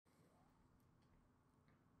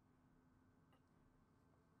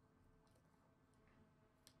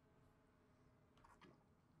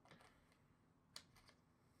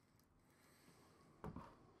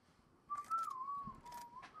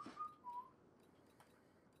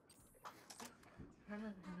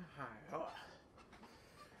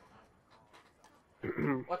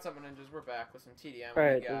What's up, ninjas? We're back with some TDM.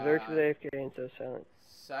 Alright, so Zerxy is AFK and so Silent.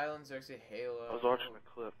 Silent, Zerxy, Halo. I was watching the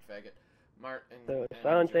clip. Faggot. Martin. So and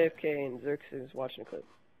Silent's Enjoi. AFK and Zerxy is watching a clip.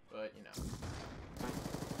 But, you know.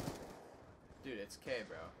 Dude, it's K,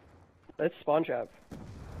 bro. That's spawn trap.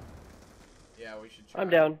 Yeah, we should try. I'm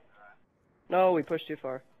down. No, we pushed too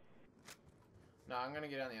far. No, I'm gonna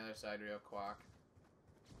get on the other side real quick.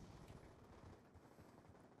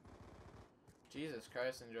 Jesus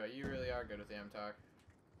Christ, Enjoi, you really are good with the M-Talk.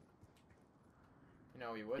 You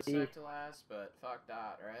know, we would suck to last, but fuck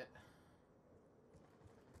that, right?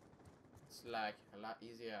 It's like a lot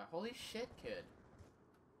easier. Holy shit, kid.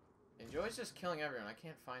 Enjoy's just killing everyone. I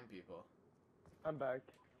can't find people. I'm back.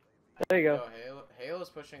 There you go. Yo, Halo's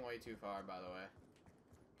pushing way too far, by the way.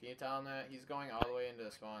 Can you tell him that? He's going all the way into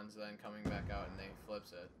the spawns, then coming back out, and they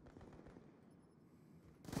flips it.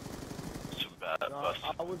 It's a bad No, bust.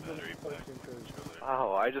 I was Battery gonna back. push because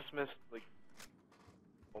Wow, I just missed like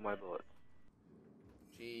all my bullets.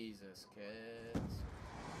 Jesus, kids.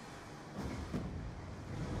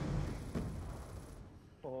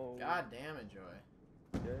 oh God damn it, Joy.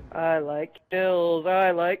 yeah. I like kills. I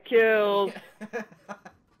like kills.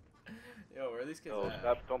 Yo, where are these kids So at?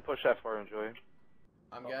 stop, don't push that far, Enjoy.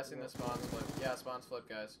 I'm guessing the spawns flip. Yeah, spawns flip,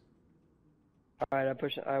 guys. Alright, I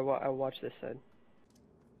push. I watch this side.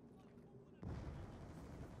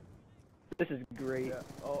 This is great. Yeah.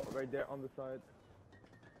 Oh, right there on the side.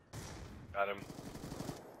 Got him.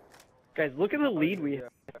 Guys, look at the lead we have.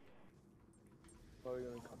 Probably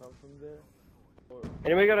gonna come from there. Or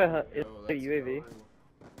Anybody got a Yo, a let's UAV? go.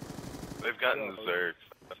 They've gotten Zerx.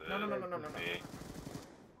 That's No, it. no, no, no, no, no. Me.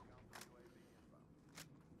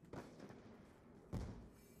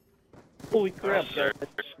 Holy crap, guys.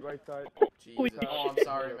 right side. Jesus. Oh, I'm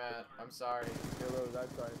sorry, Matt. I'm sorry. Halo, that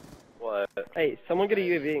side. What? Hey, someone get a Hey,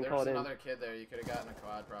 UAV and there call was it in. another kid there. You could have gotten a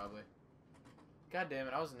quad, probably. God damn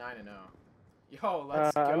it, I was 9-0. Yo,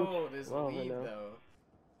 let's go. This well, I lead, know. though.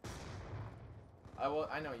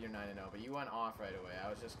 I know you're 9-0, but you went off right away. I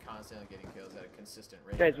was just constantly getting kills at a consistent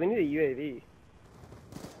rate. Guys, we need a UAV.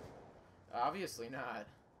 Obviously not.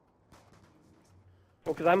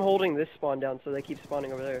 Well, because I'm holding this spawn down, so they keep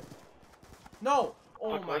spawning over there. No!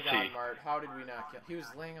 Oh Look, my let's god, see. Mart. How did we not kill? He was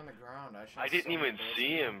laying on the ground. I didn't even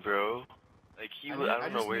see him, bro. Like I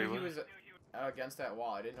don't know where he was. Against that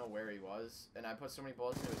wall. I didn't know where he was, and I put so many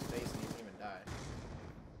bullets into his face, and he didn't even die.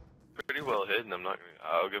 Pretty well hidden. I'm not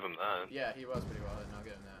gonna. I'll give him that. Yeah, he was pretty well hidden. I'll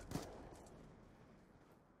give him that.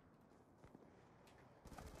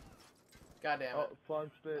 God damn it. Oh,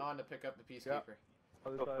 fun spit. On to pick up the peacekeeper.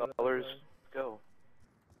 Other Go, side, other fellas. side. Go.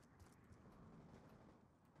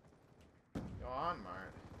 Go on,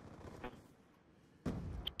 Mart.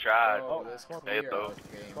 Tried. Oh, this Halo. clear out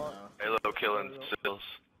game, Come though. Halo killing Sills.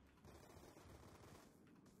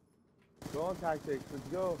 Go on tactics. Let's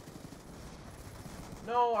go.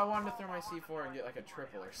 No, I wanted to throw my C4 and get like a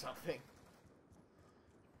triple or something.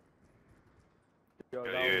 Yo,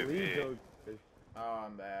 Go that UAV. lead though. Oh,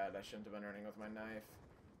 I'm bad. I shouldn't have been running with my knife.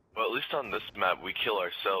 Well, at least on this map, we kill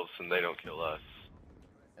ourselves and they don't kill us.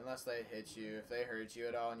 Unless they hit you. If they hurt you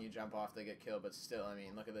at all and you jump off, they get killed. But still, I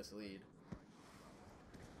mean, look at this lead.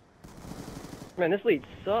 Man, this lead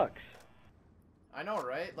sucks. I know,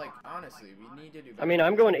 right? Like, honestly, we need to do better. I mean,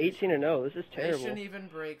 I'm going 18-0. This is They terrible. shouldn't even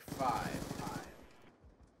break 5.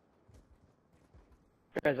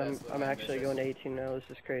 Guys, That's I'm actually ambitious. going 18-0.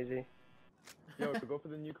 This is crazy. Yo, go for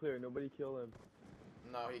the nuclear. Nobody kill him.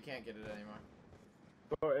 No, he can't get it anymore.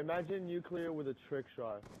 Bro, imagine nuclear with a trick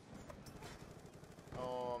shot.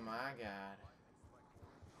 Oh my god.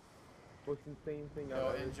 Most insane thing Yo,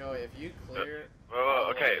 I've ever Enjoi, if you clear...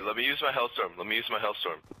 Oh, okay. Let me use my Hellstorm. Let me use my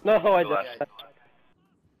Hellstorm. No, I Relax. just.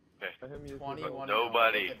 Let him use his 21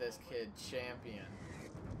 Nobody. Look at this kid, champion.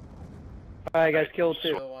 Alright, guys, kill two.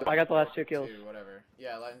 Still one, I got the last 2 kills. whatever.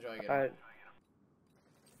 Yeah, let Enjoi get it. Alright.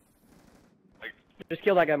 Just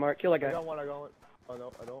kill that guy, Mark. Kill that I guy. got one. Oh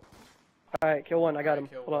no, I don't. Alright, kill one. I got him.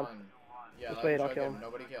 Kill Hold on. one. Yeah, Just let wait, I'll Enjoi kill get him.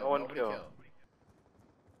 Nobody kill. No one Nobody kill. kill.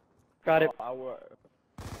 Got it. Oh,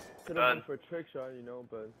 could Done. have went for a trick shot, you know,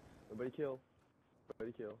 but nobody kill.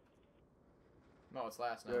 Nobody kill. No, it's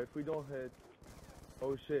last now. Yeah, if we don't hit,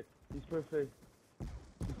 oh shit, he's perfect.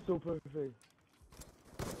 He's so perfect.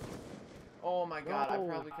 Oh my god, I No.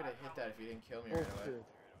 probably could have hit that if you didn't kill me Oh right away. shit.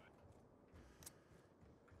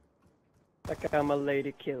 Like I'm a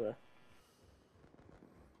lady killer.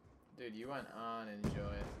 Dude, you went on,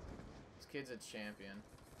 Enjoy. This kid's a champion.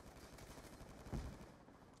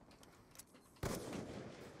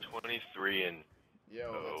 23 and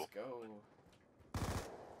Yo, Uh-oh. let's go.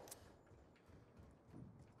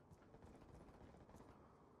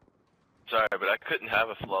 Sorry, but I couldn't have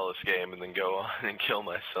a flawless game and then go on and kill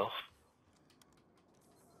myself.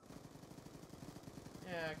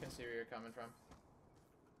 Yeah, I can see where you're coming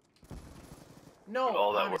from. No,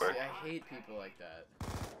 All that honestly, work. I hate people like that.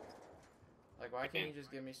 Like, why can't you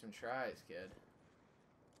just give me some tries, kid?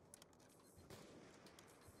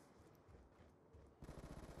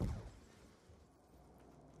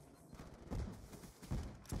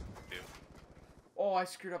 Oh, I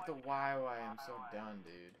screwed up the YY. I'm so done,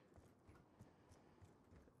 dude.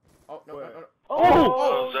 Oh, no, no, no.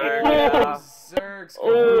 Oh, Zerxy. Zerx, come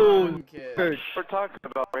Oh, on, kid. Zerx. We're talking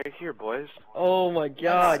about right here, boys. Oh my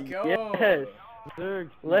god, Let's go. yes! Zerxy.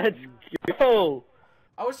 Let's go!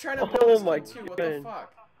 I was trying to build Oh this my thing too. What the goodness.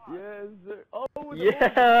 fuck? Yes, Zerx. Oh,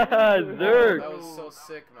 Yeah, Oh, Zerx! that was so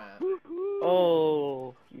sick, man.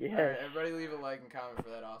 Oh, yes. Alright, everybody leave a like and comment for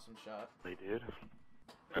that awesome shot. Hey, dude.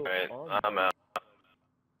 So Alright, on, I'm out.